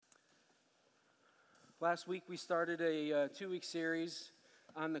Last week we started a 2-week series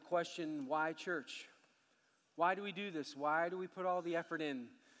on the question, why church? Why do we do this? Why do we put all the effort in?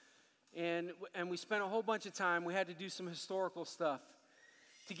 And we spent a whole bunch of time. We had to do some historical stuff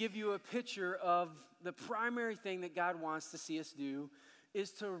to give you a picture of the primary thing that God wants to see us do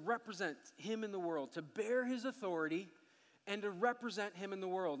is to represent Him in the world, to bear His authority and to represent Him in the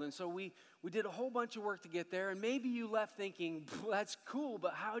world. And so we did a whole bunch of work to get there, and maybe you left thinking, that's cool,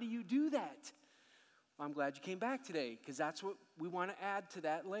 but how do you do that? I'm glad you came back today, because that's what we want to add to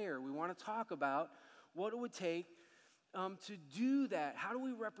that layer. We want to talk about what it would take to do that. How do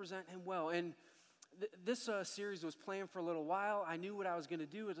we represent Him well? And this series was planned for a little while. I knew what I was going to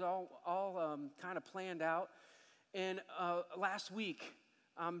do. It was all kind of planned out. And last week,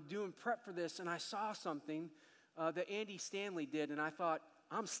 I'm doing prep for this, and I saw something that Andy Stanley did, and I thought,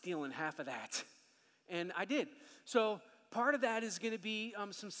 I'm stealing half of that. And I did. So part of that is going to be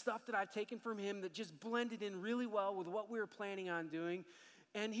some stuff that I've taken from him that just blended in really well with what we were planning on doing.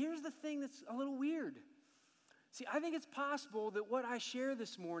 And here's the thing that's a little weird. See, I think it's possible that what I share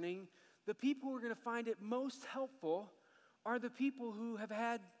this morning, the people who are going to find it most helpful are the people who have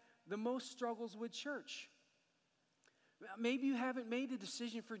had the most struggles with church. Maybe you haven't made a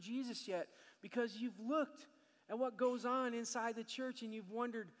decision for Jesus yet because you've looked at what goes on inside the church and you've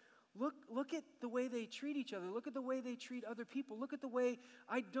wondered, Look at the way they treat each other. Look at the way they treat other people. Look at the way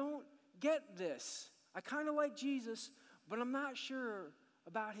I don't get this. I kind of like Jesus, but I'm not sure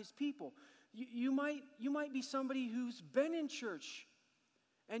about His people. You might be somebody who's been in church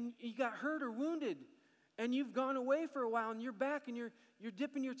and you got hurt or wounded and you've gone away for a while and you're back and you're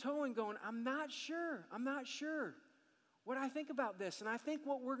dipping your toe and going, I'm not sure what I think about this. And I think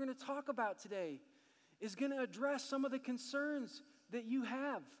what we're going to talk about today is going to address some of the concerns that you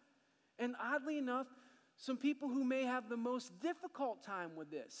have. And oddly enough, some people who may have the most difficult time with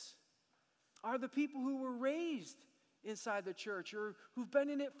this are the people who were raised inside the church or who've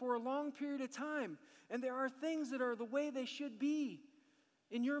been in it for a long period of time. And there are things that are the way they should be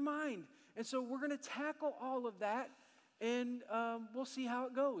in your mind. And so we're going to tackle all of that, and we'll see how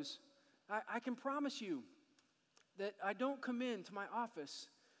it goes. I can promise you that I don't come into my office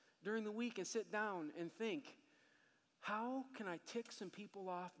during the week and sit down and think, how can I tick some people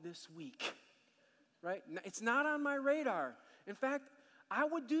off this week? Right? It's not on my radar. In fact, I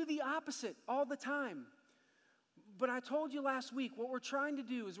would do the opposite all the time. But I told you last week, what we're trying to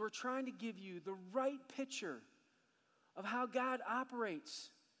do is we're trying to give you the right picture of how God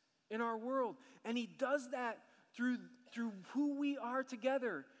operates in our world. And He does that through who we are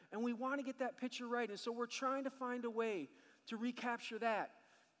together. And we want to get that picture right. And so we're trying to find a way to recapture that.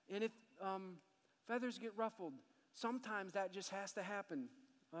 And if feathers get ruffled, sometimes that just has to happen,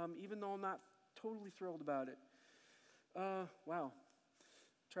 even though I'm not totally thrilled about it. Wow.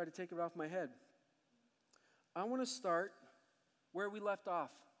 Try to take it off my head. I want to start where we left off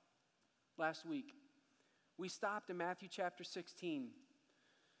last week. We stopped in Matthew chapter 16.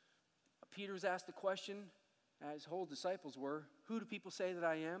 Peter was asked the question, as his whole disciples were, who do people say that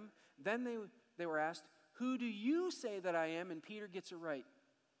I am? Then they were asked, who do you say that I am? And Peter gets it right.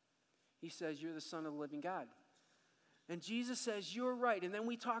 He says, you're the Son of the living God. And Jesus says, you're right. And then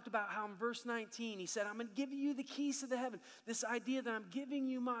we talked about how in verse 19, He said, I'm going to give you the keys to the heaven. This idea that I'm giving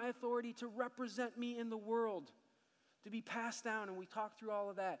you my authority to represent me in the world, to be passed down. And we talked through all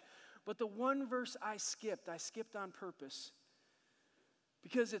of that. But the one verse I skipped on purpose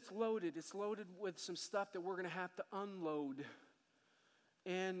because it's loaded. It's loaded with some stuff that we're going to have to unload.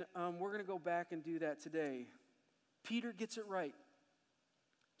 And we're going to go back and do that today. Peter gets it right.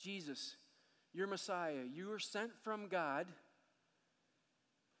 Jesus, you're Messiah. You are sent from God,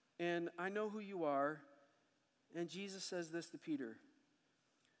 and I know who you are. And Jesus says this to Peter.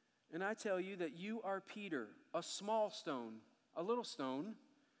 And I tell you that you are Peter, a small stone, a little stone,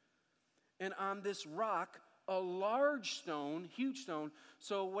 and on this rock, a large stone, huge stone.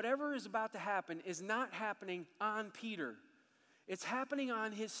 So whatever is about to happen is not happening on Peter. It's happening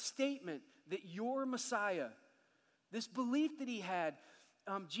on his statement that you're Messiah. This belief that he had,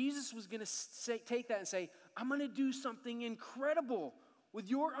 Jesus was going to take that and say, I'm going to do something incredible with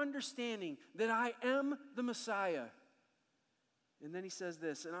your understanding that I am the Messiah. And then He says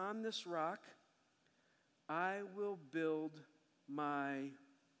this, and on this rock, I will build my,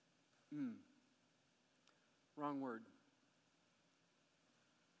 wrong word.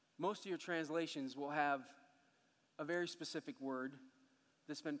 Most of your translations will have a very specific word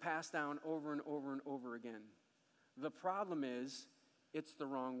that's been passed down over and over and over again. The problem is, it's the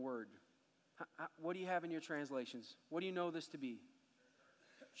wrong word. What do you have in your translations? What do you know this to be?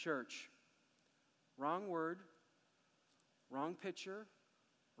 Church. Wrong word, wrong picture,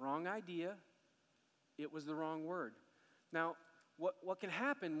 wrong idea. it was the wrong word. Now, what can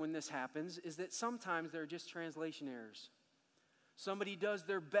happen when this happens is that sometimes there are just translation errors. Somebody does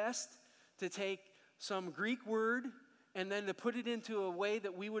their best to take some Greek word and then to put it into a way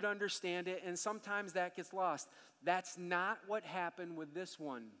that we would understand it, and sometimes that gets lost. That's not what happened with this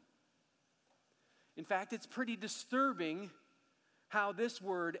one. In fact, it's pretty disturbing how this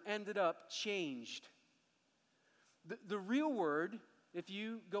word ended up changed. The real word, if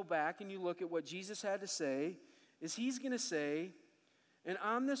you go back and you look at what Jesus had to say, is he's going to say, and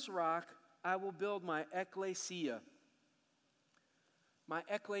on this rock I will build my ecclesia. My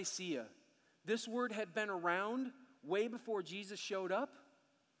ecclesia. This word had been around way before Jesus showed up.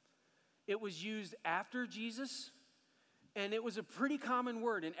 It was used after Jesus, and it was a pretty common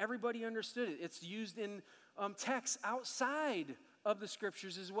word, and everybody understood it. It's used in texts outside of the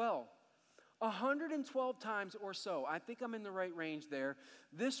scriptures as well. 112 times or so, I think I'm in the right range there,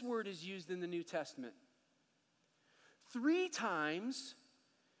 this word is used in the New Testament. 3 times,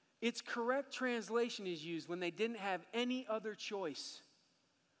 its correct translation is used when they didn't have any other choice.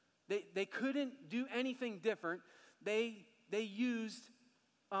 They couldn't do anything different. They used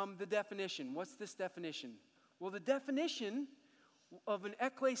the definition. What's this definition? Well, the definition of an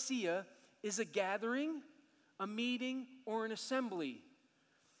ecclesia is a gathering, a meeting, or an assembly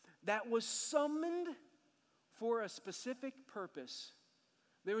that was summoned for a specific purpose.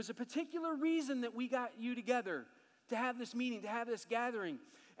 There was a particular reason that we got you together, to have this meeting, to have this gathering.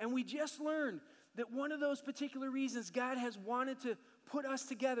 And we just learned that one of those particular reasons God has wanted to put us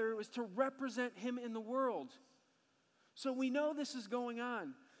together was to represent Him in the world. So we know this is going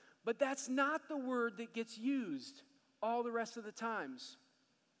on. But that's not the word that gets used all the rest of the times.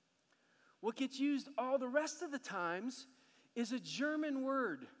 What gets used all the rest of the times is a German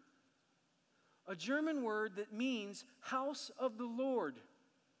word. A German word that means house of the Lord.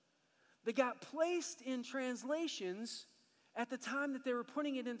 That got placed in translations at the time that they were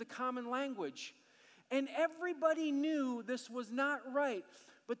putting it into common language. And everybody knew this was not right,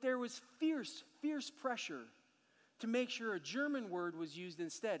 but there was fierce pressure to make sure a German word was used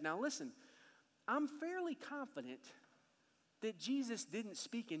instead. Now listen, I'm fairly confident that Jesus didn't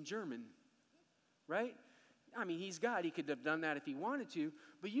speak in German, right? I mean, He's God. He could have done that if He wanted to.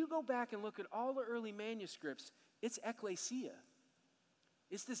 But you go back and look at all the early manuscripts, it's ecclesia.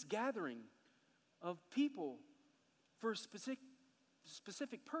 It's this gathering of people for a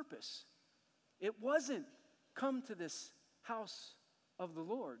specific purpose. It wasn't come to this house of the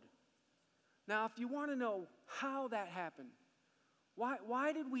Lord. Now, if you want to know how that happened,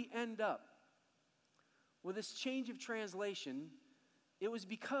 why did we end up with this change of translation? It was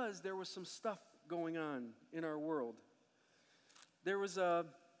because there was some stuff going on in our world. There was a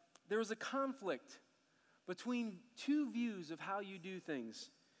conflict between 2 views of how you do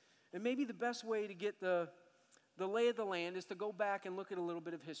things. And maybe the best way to get the lay of the land is to go back and look at a little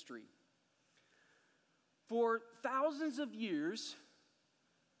bit of history. For thousands of years,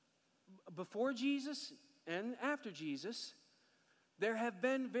 before Jesus and after Jesus, there have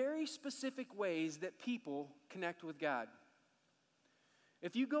been very specific ways that people connect with God.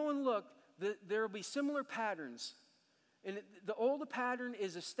 If you go and look, there will be similar patterns. And the old pattern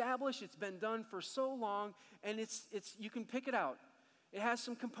is established, it's been done for so long, and it's you can pick it out. It has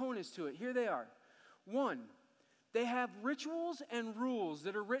some components to it. Here they are. 1, they have rituals and rules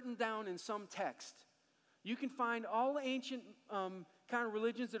that are written down in some text. You can find all the ancient kind of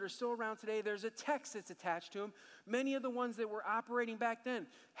religions that are still around today. There's a text that's attached to them. Many of the ones that were operating back then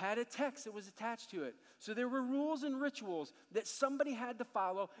had a text that was attached to it. So there were rules and rituals that somebody had to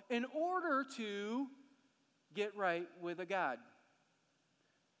follow in order to get right with a God.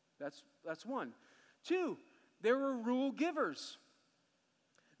 That's 1. 2, there were rule givers.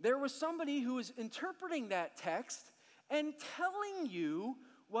 There was somebody who was interpreting that text and telling you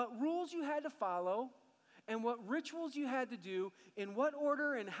what rules you had to follow and what rituals you had to do, in what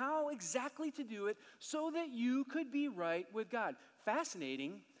order and how exactly to do it, so that you could be right with God.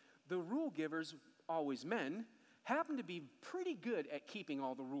 Fascinating, the rule givers, always men, happen to be pretty good at keeping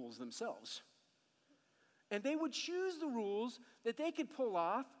all the rules themselves. And they would choose the rules that they could pull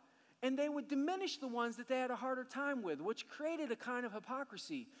off, and they would diminish the ones that they had a harder time with, which created a kind of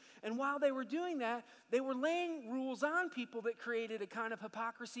hypocrisy. And while they were doing that, they were laying rules on people that created a kind of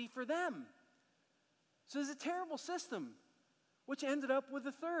hypocrisy for them. So it's a terrible system, which ended up with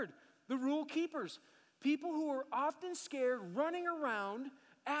the 3rd, the rule keepers. People who were often scared, running around,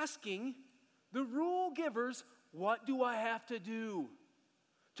 asking the rule givers, what do I have to do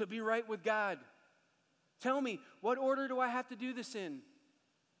to be right with God? Tell me, what order do I have to do this in?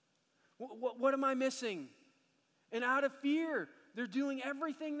 What am I missing? And out of fear, they're doing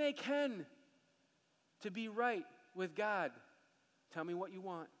everything they can to be right with God. Tell me what you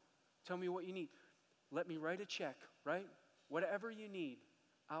want. Tell me what you need. Let me write a check, right? Whatever you need,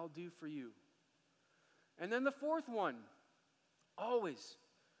 I'll do for you. And then the fourth one, always,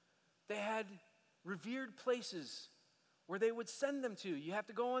 they had revered places where they would send them to. You have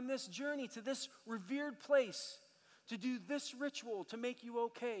to go on this journey to this revered place to do this ritual to make you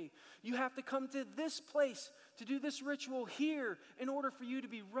okay. You have to come to this place to do this ritual here in order for you to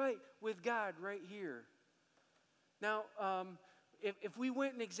be right with God right here. Now, if we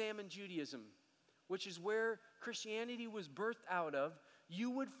went and examined Judaism, which is where Christianity was birthed out of, you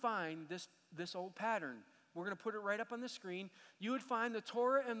would find this old pattern. We're going to put it right up on the screen. You would find the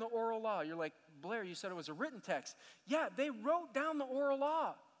Torah and the oral law. You're like, Blair, you said it was a written text. Yeah, they wrote down the oral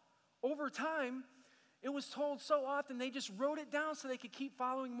law. Over time, it was told so often, they just wrote it down so they could keep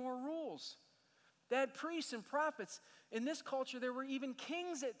following more rules. They had priests and prophets. In this culture, there were even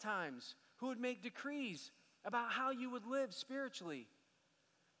kings at times who would make decrees about how you would live spiritually.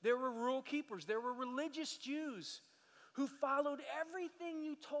 There were rule keepers. There were religious Jews who followed everything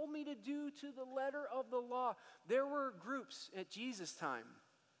you told me to do to the letter of the law. There were groups at Jesus' time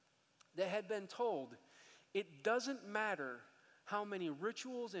that had been told, it doesn't matter how many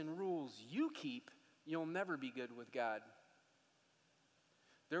rituals and rules you keep, you'll never be good with God.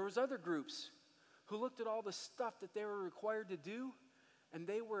 There was other groups who looked at all the stuff that they were required to do, and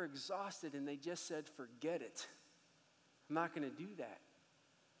they were exhausted, and they just said, forget it. I'm not going to do that.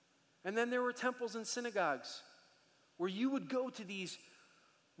 And then there were temples and synagogues where you would go to these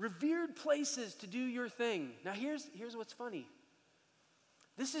revered places to do your thing. Now here's what's funny.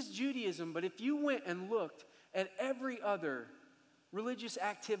 This is Judaism, but if you went and looked at every other religious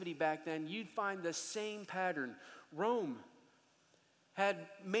activity back then, you'd find the same pattern. Rome had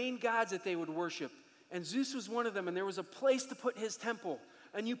main gods that they would worship, and Zeus was one of them, and there was a place to put his temple,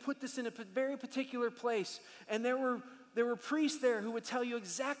 and you put this in a very particular place, and there were priests there who would tell you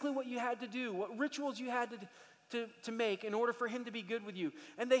exactly what you had to do, what rituals you had to make in order for him to be good with you.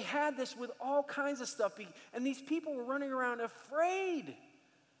 And they had this with all kinds of stuff, and these people were running around afraid.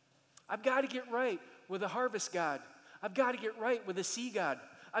 I've got to get right with the harvest god. I've got to get right with the sea god.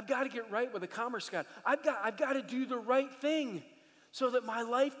 I've got to get right with the commerce god. I've got to do the right thing so that my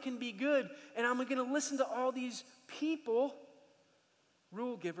life can be good. And I'm going to listen to all these people,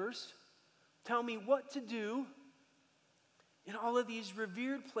 rule givers, tell me what to do in all of these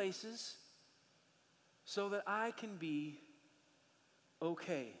revered places so that I can be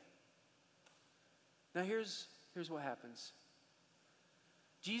okay. Now here's what happens.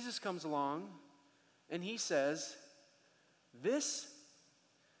 Jesus comes along and he says, this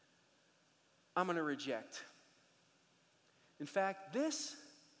I'm going to reject. In fact, this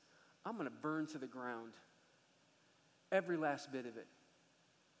I'm going to burn to the ground. Every last bit of it.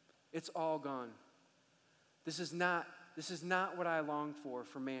 It's all gone. This is not what I long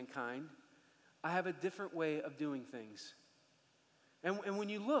for mankind. I have a different way of doing things. And when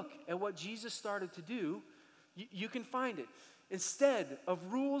you look at what Jesus started to do, you can find it. Instead of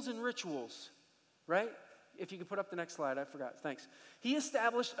rules and rituals, right? If you could put up the next slide, I forgot, thanks. He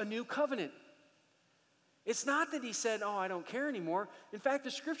established a new covenant. It's not that he said, I don't care anymore. In fact,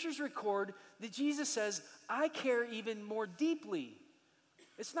 the scriptures record that Jesus says, I care even more deeply.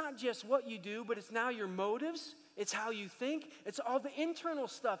 It's not just what you do, but it's now your motives. It's how you think. It's all the internal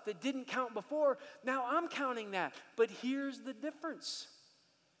stuff that didn't count before. Now I'm counting that. But here's the difference.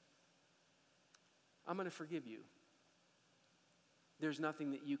 I'm going to forgive you. There's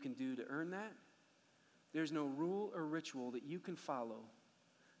nothing that you can do to earn that. There's no rule or ritual that you can follow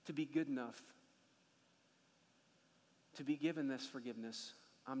to be good enough to be given this forgiveness.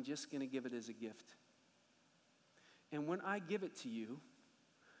 I'm just going to give it as a gift. And when I give it to you,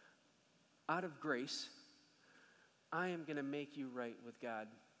 out of grace, I am going to make you right with God.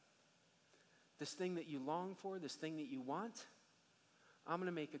 This thing that you long for, this thing that you want, I'm going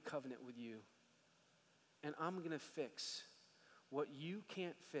to make a covenant with you. And I'm going to fix what you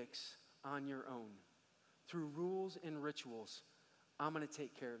can't fix on your own. Through rules and rituals, I'm going to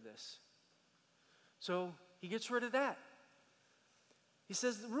take care of this. So he gets rid of that. He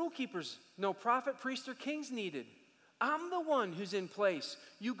says the rule keepers, no prophet, priest, or kings needed. I'm the one who's in place.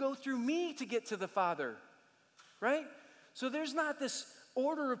 You go through me to get to the Father, right? So there's not this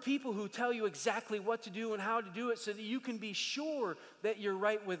order of people who tell you exactly what to do and how to do it so that you can be sure that you're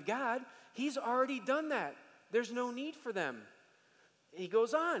right with God. He's already done that. There's no need for them. He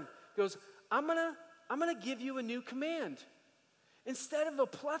goes on, I'm gonna give you a new command. Instead of a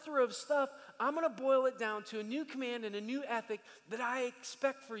plethora of stuff, I'm gonna boil it down to a new command and a new ethic that I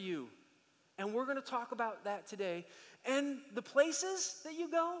expect for you. And we're gonna talk about that today. And the places that you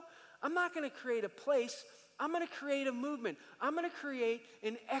go, I'm not going to create a place. I'm going to create a movement. I'm going to create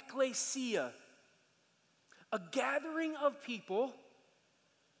an ecclesia, a gathering of people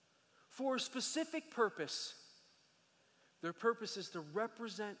for a specific purpose. Their purpose is to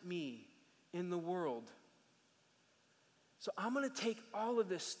represent me in the world. So I'm going to take all of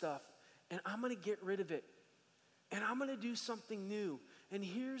this stuff and I'm going to get rid of it. And I'm going to do something new. And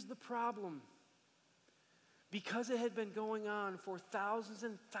here's the problem. Because it had been going on for thousands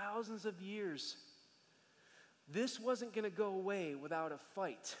and thousands of years, this wasn't going to go away without a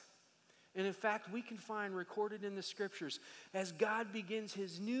fight. And in fact, we can find recorded in the scriptures, as God begins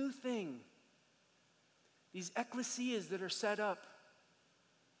his new thing, these ecclesias that are set up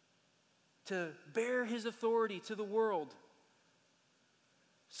to bear his authority to the world,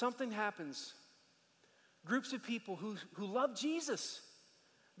 something happens. Groups of people who love Jesus,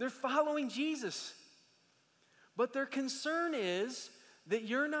 they're following Jesus. But their concern is that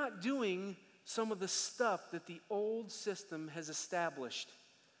you're not doing some of the stuff that the old system has established.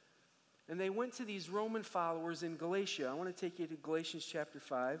 And they went to these Roman followers in Galatia. I want to take you to Galatians chapter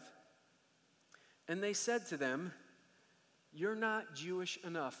 5. And they said to them, "You're not Jewish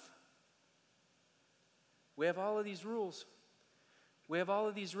enough. We have all of these rules. We have all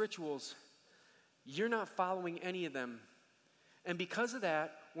of these rituals. You're not following any of them. And because of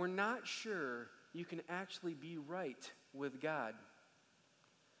that, we're not sure you can actually be right with God."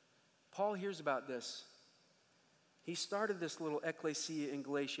 Paul hears about this. He started this little ecclesia in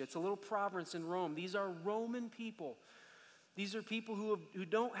Galatia. It's a little province in Rome. These are Roman people. These are people who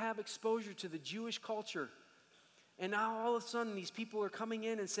don't have exposure to the Jewish culture. And now all of a sudden these people are coming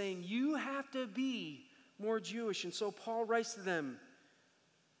in and saying, you have to be more Jewish. And so Paul writes to them.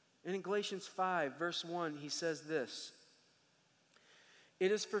 And in Galatians 5, verse 1, he says this: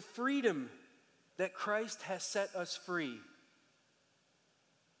 "It is for freedom that Christ has set us free."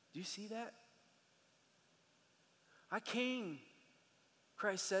 Do you see that? I came,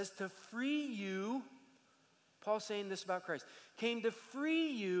 Christ says, to free you. Paul's saying this about Christ. Came to free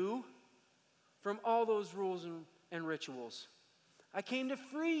you from all those rules and rituals. I came to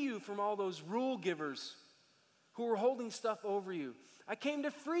free you from all those rule givers who were holding stuff over you. I came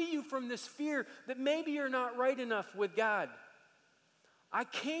to free you from this fear that maybe you're not right enough with God. I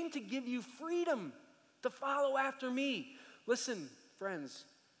came to give you freedom to follow after me. Listen, friends,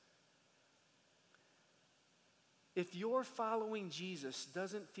 if your following Jesus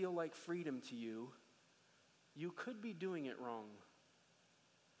doesn't feel like freedom to you, you could be doing it wrong.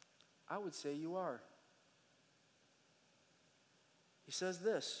 I would say you are. He says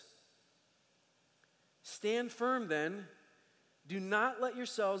this: "Stand firm then, do not let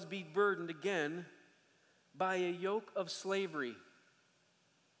yourselves be burdened again by a yoke of slavery."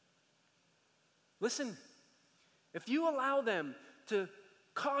 Listen, if you allow them to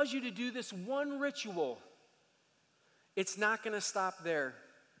cause you to do this one ritual, it's not going to stop there.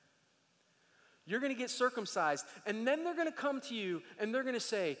 You're going to get circumcised, and then they're going to come to you, and they're going to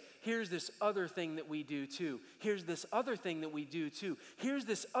say, here's this other thing that we do too. Here's this other thing that we do too. Here's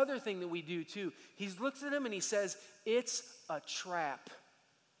this other thing that we do too. He looks at him and he says, it's a trap.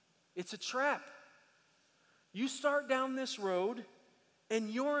 It's a trap. You start down this road, and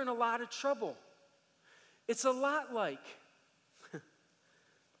you're in a lot of trouble. It's a lot like,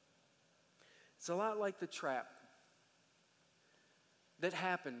 the trap that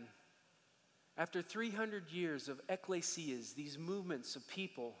happened after 300 years of ecclesias, these movements of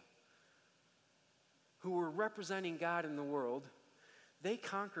people who were representing God in the world. They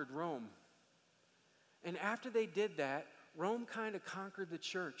conquered Rome. And after they did that, Rome kind of conquered the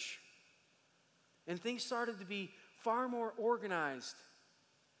church. And things started to be far more organized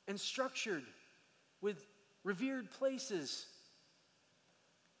and structured with revered places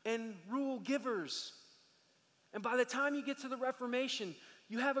and rule givers. And by the time you get to the Reformation,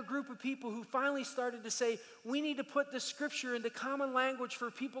 you have a group of people who finally started to say, we need to put the scripture into common language for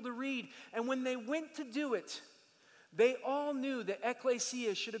people to read. And when they went to do it, they all knew that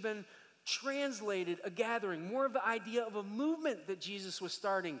ecclesia should have been translated a gathering, more of the idea of a movement that Jesus was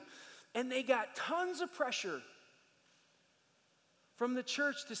starting. And they got tons of pressure from the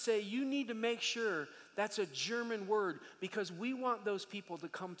church to say, you need to make sure that's a German word, because we want those people to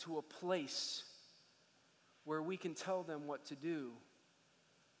come to a place where we can tell them what to do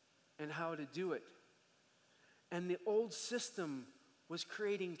and how to do it. And the old system was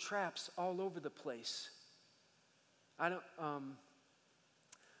creating traps all over the place. I don't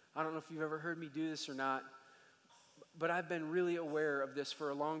know if you've ever heard me do this or not, but I've been really aware of this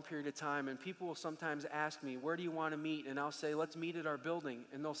for a long period of time, and people will sometimes ask me, where do you want to meet? And I'll say, let's meet at our building.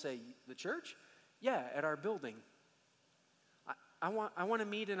 And they'll say, the church? Yeah, at our building. I want to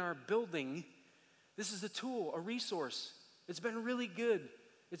meet in our building. This is a tool, a resource. It's been really good.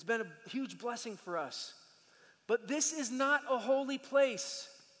 It's been a huge blessing for us. But this is not a holy place.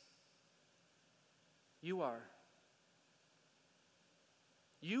 You are.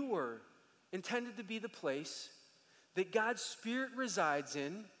 You were intended to be the place that God's Spirit resides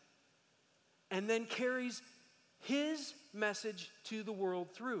in and then carries His message to the world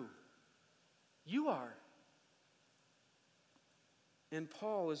through. You are. And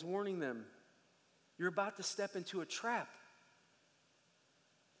Paul is warning them, you're about to step into a trap.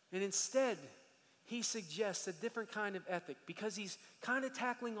 And instead, he suggests a different kind of ethic because he's kind of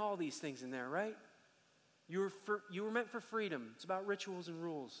tackling all these things in there, right? You were meant for freedom. It's about rituals and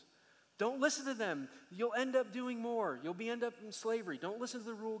rules. Don't listen to them. You'll end up doing more. You'll end up in slavery. Don't listen to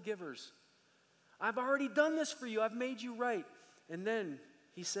the rule givers. I've already done this for you. I've made you right. And then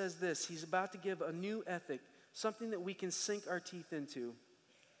he says this. He's about to give a new ethic, something that we can sink our teeth into.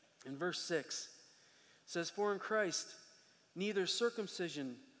 In verse 6, it says, for in Christ, neither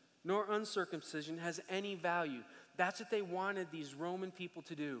circumcision nor uncircumcision has any value. That's what they wanted these Roman people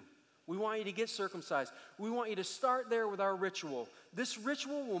to do. We want you to get circumcised. We want you to start there with our ritual. This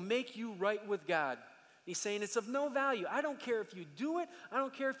ritual will make you right with God. He's saying it's of no value. I don't care if you do it. I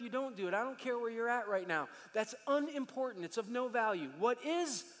don't care if you don't do it. I don't care where you're at right now. That's unimportant. It's of no value. What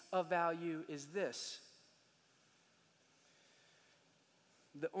is of value is this.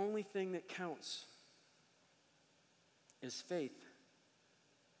 The only thing that counts is faith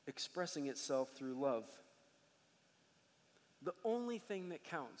expressing itself through love. The only thing that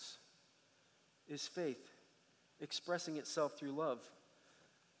counts is faith expressing itself through love.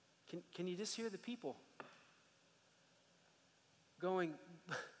 Can you just hear the people going,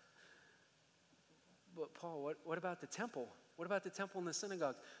 but Paul, what about the temple? What about the temple and the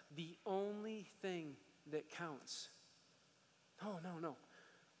synagogue? The only thing that counts. No.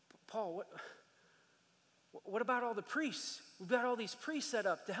 Paul, what about all the priests? We've got all these priests set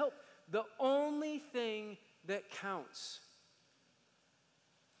up to help. The only thing that counts.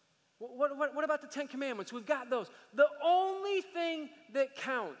 What about the Ten Commandments? We've got those. The only thing that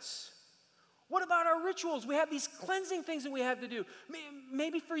counts. What about our rituals? We have these cleansing things that we have to do.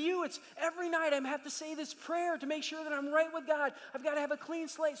 Maybe for you, it's every night I have to say this prayer to make sure that I'm right with God. I've got to have a clean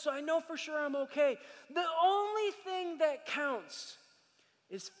slate so I know for sure I'm okay. The only thing that counts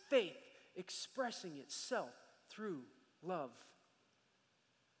is faith expressing itself through love.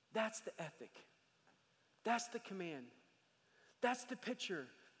 That's the ethic. That's the command. That's the picture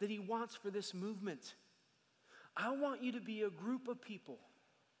that he wants for this movement. I want you to be a group of people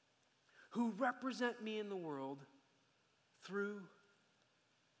who represent me in the world through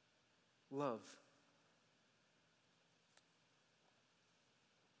love.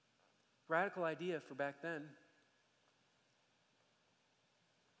 Radical idea for back then.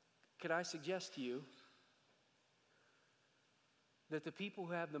 Could I suggest to you that the people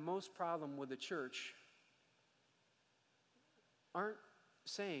who have the most problem with the church aren't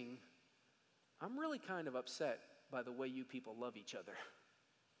saying, I'm really kind of upset by the way you people love each other.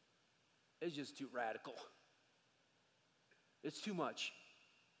 It's just too radical. It's too much.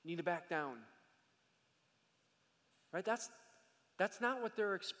 You need to back down. Right? That's not what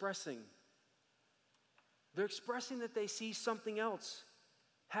they're expressing. They're expressing that they see something else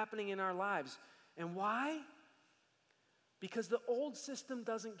happening in our lives. And why? Because the old system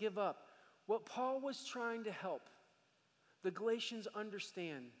doesn't give up. What Paul was trying to help the Galatians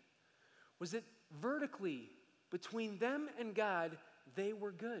understand was that vertically, between them and God, they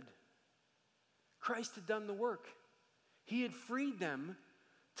were good. Christ had done the work. He had freed them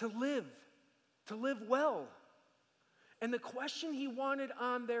to live well. And the question he wanted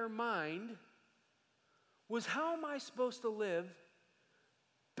on their mind was, how am I supposed to live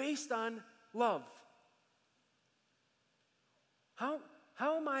based on love? How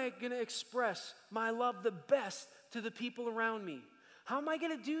am I going to express my love the best to the people around me? How am I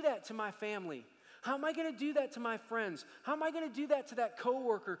going to do that to my family? How am I going to do that to my friends? How am I going to do that to that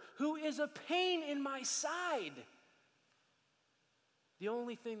coworker who is a pain in my side? The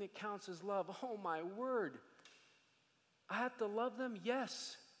only thing that counts is love. Oh, my word. I have to love them?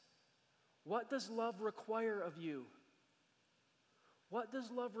 Yes. What does love require of you? What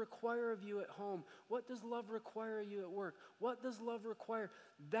does love require of you at home? What does love require of you at work? What does love require?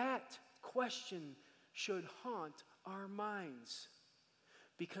 That question should haunt our minds,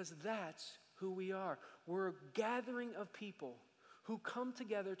 because that's who we are. We're a gathering of people who come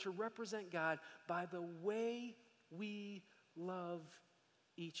together to represent God by the way we love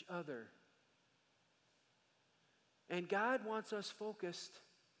each other. And God wants us focused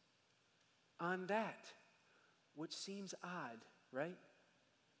on that, which seems odd right?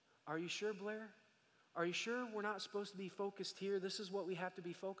 Are you sure, Blair? Are you sure we're not supposed to be focused here? This is what we have to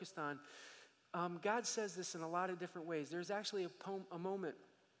be focused on. God says this in a lot of different ways. There's actually a moment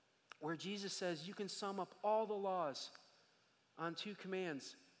where Jesus says you can sum up all the laws on 2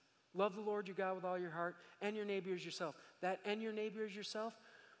 commands. Love the Lord your God with all your heart, and your neighbor as yourself. That "and your neighbor as yourself"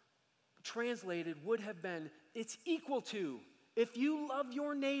 translated would have been, it's equal to. If you love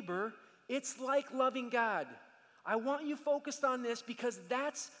your neighbor, it's like loving God. I want you focused on this because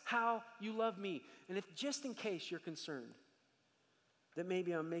that's how you love me. And if just in case you're concerned that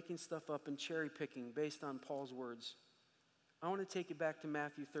maybe I'm making stuff up and cherry picking based on Paul's words, I want to take you back to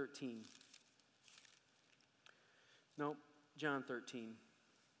Matthew 13. No, John 13.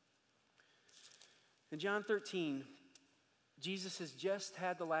 In John 13, Jesus has just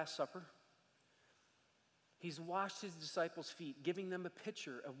had the Last Supper. He's washed his disciples' feet, giving them a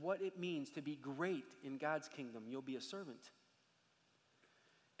picture of what it means to be great in God's kingdom. You'll be a servant.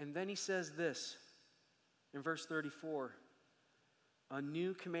 And then he says this in verse 34, "A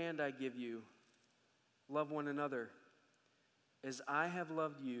new command I give you, love one another. As I have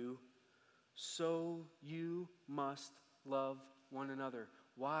loved you, so you must love one another."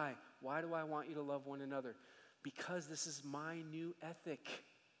 Why? Why do I want you to love one another? Because this is my new ethic.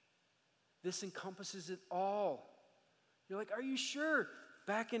 This encompasses it all. You're like, are you sure?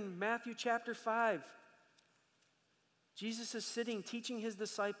 Back in Matthew chapter 5, Jesus is sitting, teaching his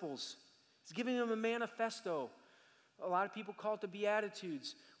disciples. He's giving them a manifesto. A lot of people call it the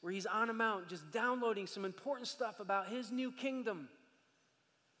Beatitudes, where he's on a mountain just downloading some important stuff about his new kingdom.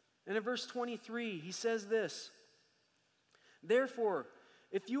 And in verse 23, he says this, "Therefore,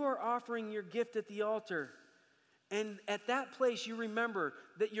 if you are offering your gift at the altar, and at that place you remember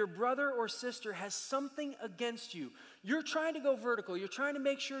that your brother or sister has something against you," you're trying to go vertical. You're trying to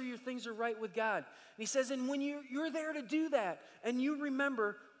make sure your things are right with God. And he says, and when you're there to do that, and you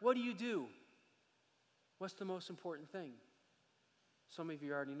remember, what do? What's the most important thing? Some of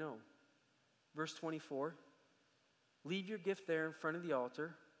you already know. Verse 24, "Leave your gift there in front of the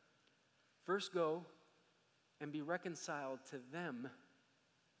altar. First go and be reconciled to them.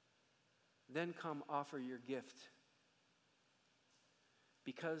 Then come offer your gift.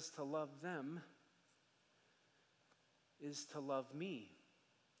 Because to love them is to love me."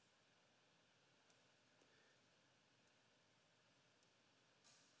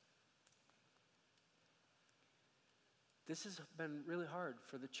 This has been really hard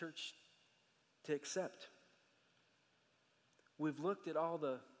for the church to accept. We've looked at all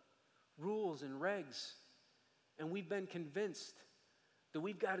the rules and regs, and we've been convinced that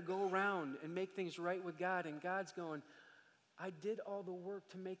we've got to go around and make things right with God. And God's going, I did all the work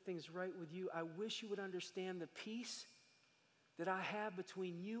to make things right with you. I wish you would understand the peace that I have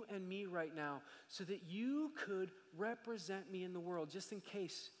between you and me right now so that you could represent me in the world. Just in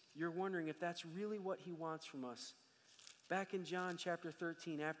case you're wondering if that's really what he wants from us. Back in John chapter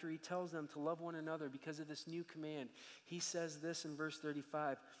 13, after he tells them to love one another because of this new command, he says this in verse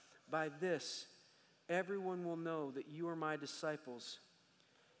 35, "By this, everyone will know that you are my disciples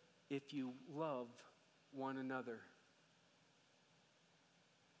if you love one another."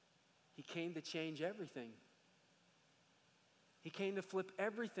 He came to change everything. He came to flip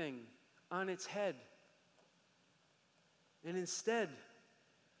everything on its head. And instead,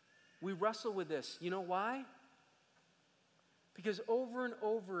 we wrestle with this. You know why? Because over and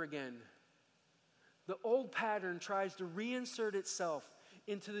over again, the old pattern tries to reinsert itself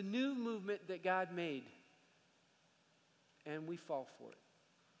into the new movement that God made. And we fall for it.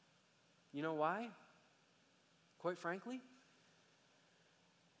 You know why? Quite frankly,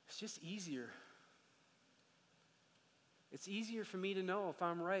 it's just easier. It's easier for me to know if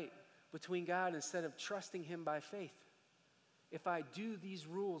I'm right between God instead of trusting him by faith. If I do these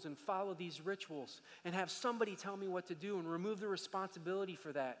rules and follow these rituals and have somebody tell me what to do and remove the responsibility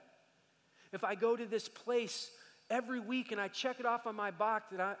for that. If I go to this place every week and I check it off on my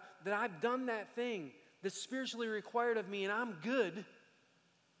box that I've done that thing that's spiritually required of me and I'm good,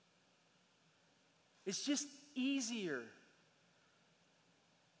 it's just easier.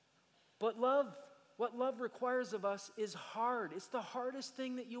 But what love requires of us is hard. It's the hardest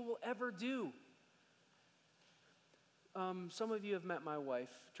thing that you will ever do. Some of you have met my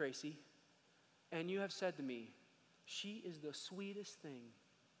wife, Tracy, and you have said to me, she is the sweetest thing.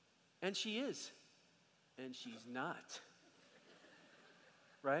 And she is. And she's not.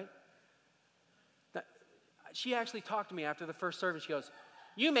 Right? She actually talked to me after the first service. She goes,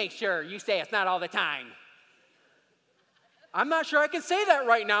 "You make sure you say it's not all the time." I'm not sure I can say that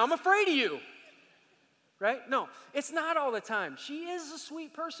right now. I'm afraid of you. Right? No, it's not all the time. She is a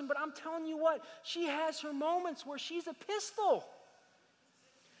sweet person, but I'm telling you what, she has her moments where she's a pistol.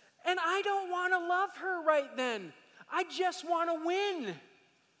 I don't want to love her right then. I just want to win,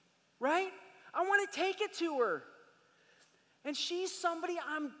 right? I want to take it to her. And she's somebody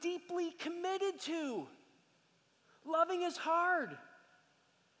I'm deeply committed to. Loving is hard.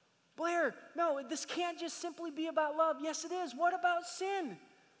 Blair, no, this can't just simply be about love. Yes, it is. What about sin?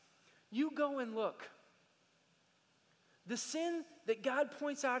 You go and look. The sin that God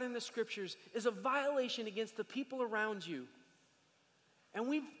points out in the scriptures is a violation against the people around you. And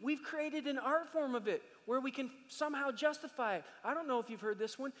we've created an art form of it where we can somehow justify it. I don't know if you've heard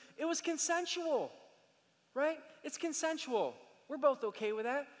this one. It was consensual, right? It's consensual. We're both okay with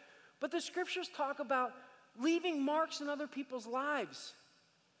that. But the scriptures talk about leaving marks in other people's lives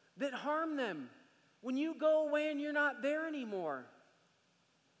that harm them when you go away and you're not there anymore.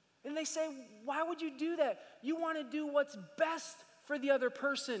 And they say, why would you do that? You want to do what's best for the other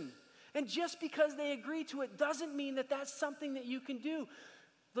person. And just because they agree to it doesn't mean that that's something that you can do.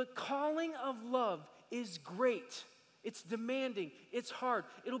 The calling of love is great. It's demanding. It's hard.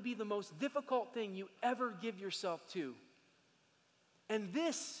 It'll be the most difficult thing you ever give yourself to. And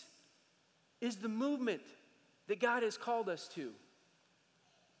this is the movement that God has called us to.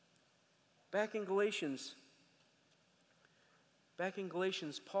 Back in Galatians,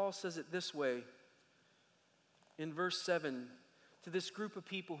 Paul says it this way in verse 7 to this group of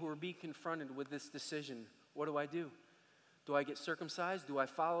people who are being confronted with this decision. What do? Do I get circumcised? Do I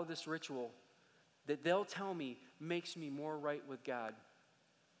follow this ritual that they'll tell me makes me more right with God?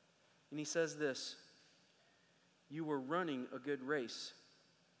 And he says this, you were running a good race.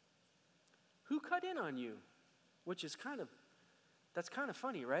 Who cut in on you? Which is that's kind of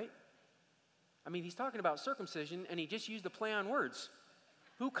funny, right? I mean, he's talking about circumcision, and he just used a play on words.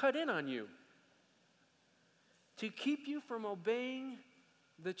 Who cut in on you? To keep you from obeying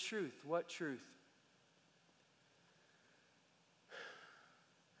the truth. What truth?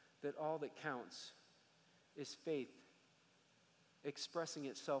 That all that counts is faith expressing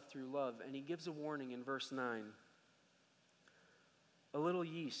itself through love. And he gives a warning in verse 9. A little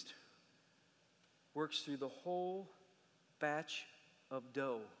yeast works through the whole batch of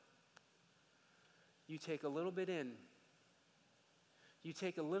dough. You take a little bit in. You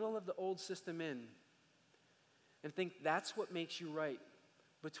take a little of the old system in and think that's what makes you right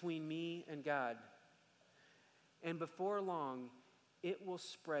between me and God. And before long, it will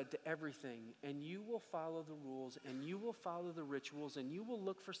spread to everything, and you will follow the rules, and you will follow the rituals, and you will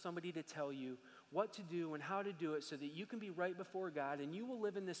look for somebody to tell you what to do and how to do it so that you can be right before God, and you will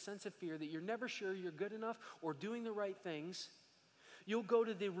live in this sense of fear that you're never sure you're good enough or doing the right things. You'll go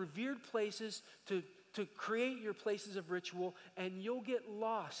to the revered places to create your places of ritual, and you'll get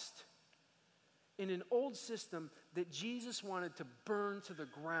lost in an old system that Jesus wanted to burn to the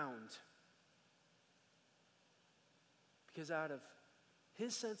ground. Because out of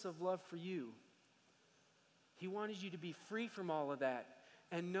his sense of love for you, he wanted you to be free from all of that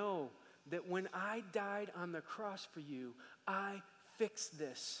and know that when I died on the cross for you, I fixed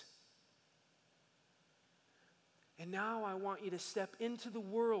this. And now I want you to step into the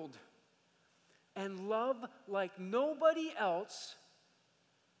world and love like nobody else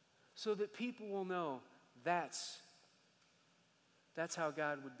so that people will know that's how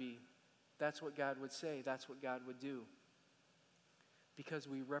God would be. That's what God would say. That's what God would do. Because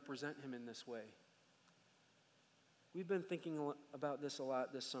we represent him in this way. We've been thinking about this a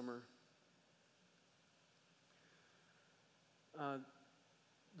lot this summer.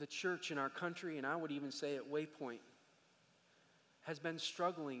 The church in our country, and I would even say at Waypoint, has been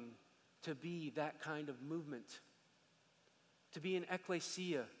struggling to be that kind of movement, to be an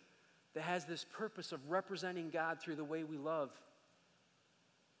ecclesia that has this purpose of representing God through the way we love.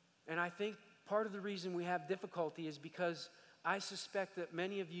 And I think part of the reason we have difficulty is because I suspect that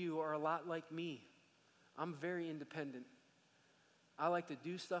many of you are a lot like me. I'm very independent. I like to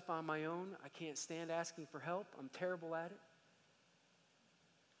do stuff on my own. I can't stand asking for help. I'm terrible at it.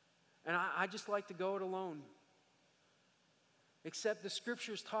 And I just like to go it alone. Except the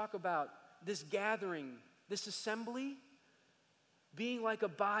scriptures talk about this gathering, this assembly, being like a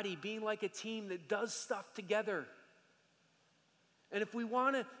body, being like a team that does stuff together. And if we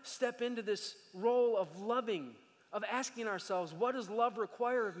want to step into this role of loving, of asking ourselves, what does love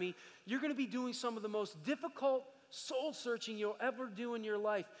require of me? You're going to be doing some of the most difficult soul searching you'll ever do in your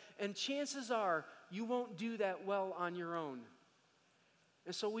life. And chances are you won't do that well on your own.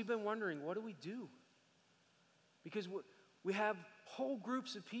 And so we've been wondering, what do we do? Because we have whole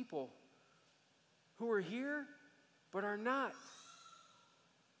groups of people who are here but are not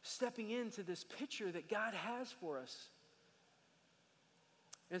stepping into this picture that God has for us.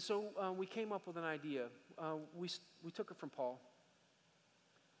 And so we came up with an idea. We took it from Paul.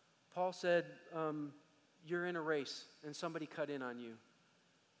 Paul said, you're in a race and somebody cut in on you.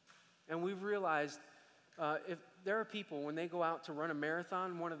 And we've realized if there are people, when they go out to run a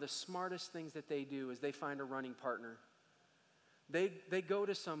marathon, one of the smartest things that they do is they find a running partner. They go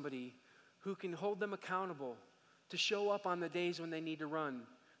to somebody who can hold them accountable to show up on the days when they need to run,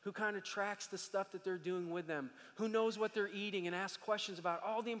 who kind of tracks the stuff that they're doing with them, who knows what they're eating and asks questions about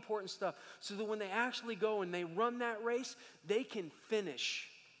all the important stuff so that when they actually go and they run that race, they can finish.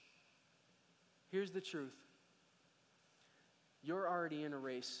 Here's the truth. You're already in a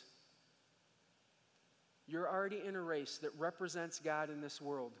race. You're already in a race that represents God in this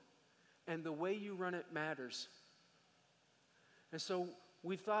world. And the way you run it matters. And so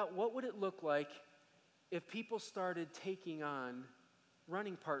we thought, what would it look like if people started taking on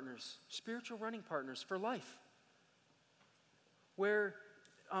running partners, spiritual running partners for life? Where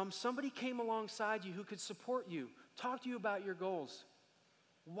somebody came alongside you who could support you, talk to you about your goals,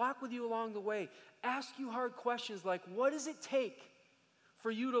 walk with you along the way, ask you hard questions like, what does it take for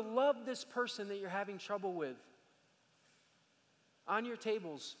you to love this person that you're having trouble with? On your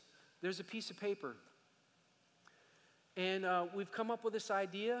tables, there's a piece of paper. And we've come up with this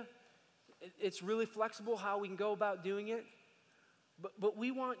idea. It's really flexible how we can go about doing it. But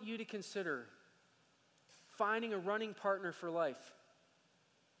we want you to consider finding a running partner for life.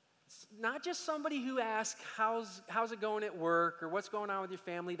 It's not just somebody who asks, how's it going at work or what's going on with your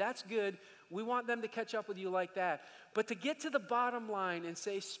family. That's good. We want them to catch up with you like that. But to get to the bottom line and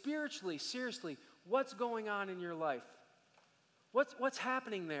say spiritually, seriously, what's going on in your life? What's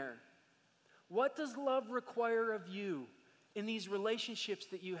happening there? What does love require of you in these relationships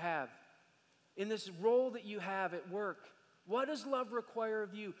that you have? In this role that you have at work? What does love require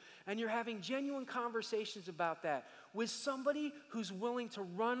of you? And you're having genuine conversations about that with somebody who's willing to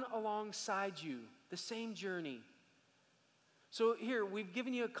run alongside you, the same journey. So here, we've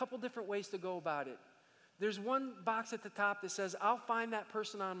given you a couple different ways to go about it. There's one box at the top that says, I'll find that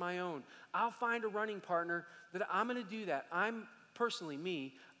person on my own. I'll find a running partner that I'm going to do that. I'm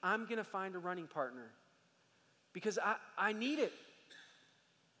going to find a running partner because I need it.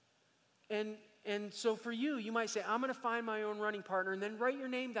 And so for you, you might say, I'm going to find my own running partner, and then write your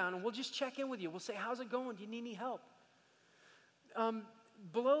name down, and we'll just check in with you. We'll say, how's it going? Do you need any help?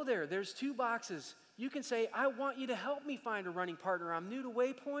 Below there's two boxes. You can say, I want you to help me find a running partner. I'm new to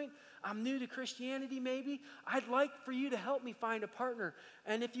Waypoint. I'm new to Christianity maybe. I'd like for you to help me find a partner.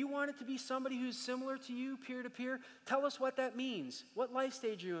 And if you want it to be somebody who's similar to you, peer to peer, tell us what that means, what life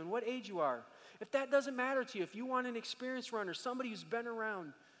stage you're in, what age you are. If that doesn't matter to you, if you want an experienced runner, somebody who's been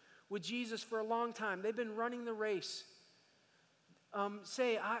around with Jesus for a long time, they've been running the race,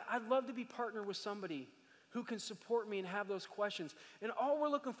 say, I'd love to be partnered with somebody who can support me and have those questions. And all we're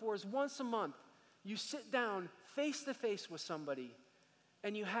looking for is once a month, you sit down face to face with somebody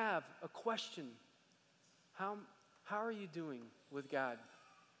and you have a question. How are you doing with God?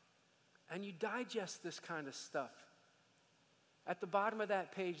 And you digest this kind of stuff. At the bottom of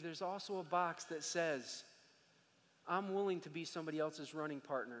that page, there's also a box that says, I'm willing to be somebody else's running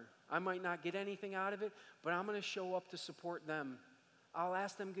partner. I might not get anything out of it, but I'm going to show up to support them. I'll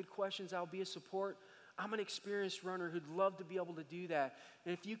ask them good questions. I'll be a support. I'm an experienced runner who'd love to be able to do that.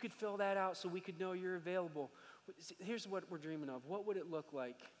 And if you could fill that out so we could know you're available. Here's what we're dreaming of. What would it look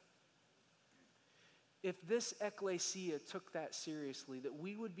like if this ecclesia took that seriously, that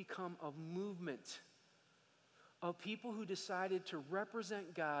we would become a movement of people who decided to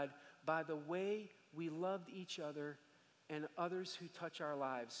represent God by the way we loved each other and others who touch our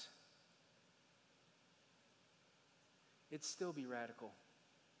lives? It'd still be radical.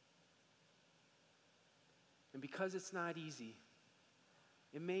 And because it's not easy,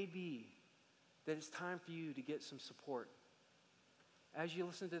 it may be that it's time for you to get some support. As you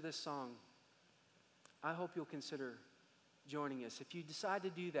listen to this song, I hope you'll consider joining us. If you decide to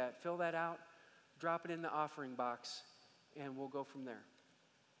do that, fill that out, drop it in the offering box, and we'll go from there.